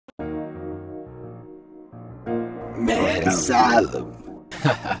MaD Asylum.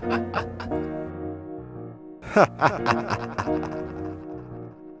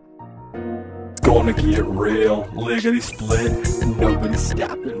 Gonna get real, lickety split, and nobody's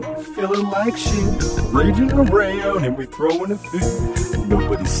stopping. Feeling like shit, raging around, and we throwing a fit.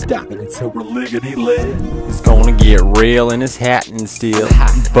 Nobody's stopping until we're lickety lit. It's gonna get real and it's happening still,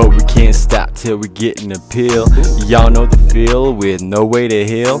 but we can't stop till we get in the pill. Y'all know the feel with no way to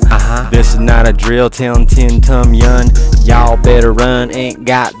heal. This is not a drill, telling 10-tum yun. Y'all better run, ain't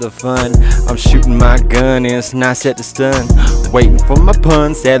got the fun. I'm shooting my gun and it's not set to stun. Waiting for my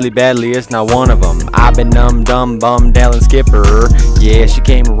pun, sadly badly it's not one of them. I've been dumb bum down skipper. Yeah, she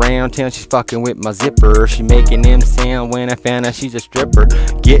came around town, she's fucking with my zipper. She making them sound when I found out she's a stripper.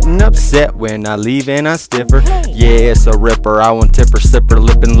 Getting upset when I leave and I stiffer. Yeah, it's a ripper, I won't tip her, slipper,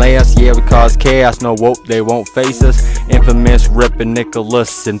 lip and last. Yeah, we cause chaos, no whoop, they won't face us. Infamous ripping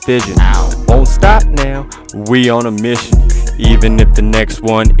Nicholas and Fission. Won't stop now, we on a mission. Even if the next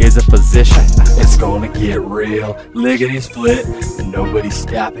one is a physician. It's gonna get real, lickety split, and nobody's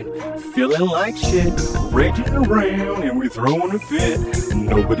stopping. Feeling like shit, raging around, and we throwing a fit. And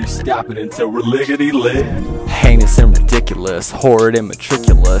nobody's stopping until we're lickety lit. Heinous and ridiculous, horrid and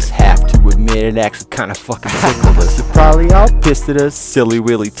matriculous. Have to admit it actually kinda fucking tickles. You're probably all pissed at us, silly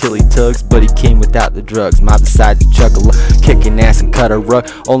willy tilly tugs, but he came without the drugs. My decided to juggle, kicking ass and cut a rug,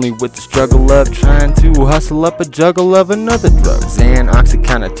 only with the struggle of trying to hustle up a juggle of another drug. Xan,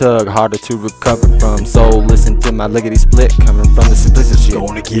 kinda tug, harder to recover from. So listen to my lickety split coming from the simplicity.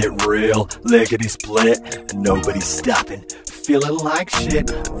 Gonna get real, lickety split, and nobody's stopping. Feeling like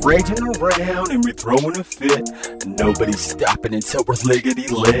shit, raging around, and we throwing a fit. And nobody's stopping until we're lickety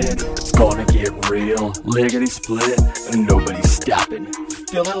lit. It's gonna get real, lickety split, and nobody's stopping.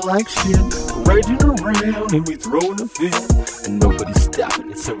 Feeling like shit, raging around, and we throwing a fit. And nobody's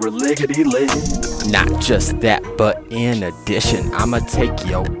stopping until we're lickety lit. Not just that, but in addition, I'ma take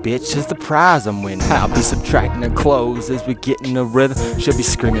yo bitch as the prize I'm winning. I'll be subtracting the clothes as we get in the rhythm. She'll be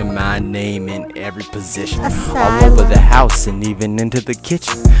screaming my name in every position. All over the house and even into the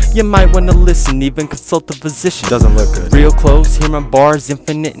kitchen. You might wanna listen, even consult the physician. Doesn't look good. Real close, hear my bars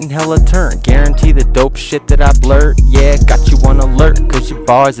infinite and hella turn. Guarantee the dope shit that I blurred. Yeah, got you on alert, cause your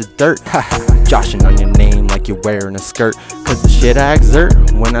bars are dirt. Joshing on your name like you're wearing a skirt. Cause the shit I exert,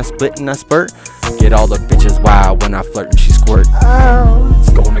 when I split and I spurt, get all the bitches wild when I flirt and she squirt. It's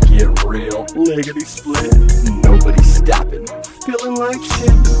gonna get real, lickety split, nobody's stopping. Feeling like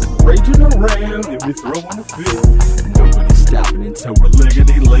shit, raging around, and we throwing a fit. Nobody's stopping until we're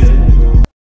lickety lit.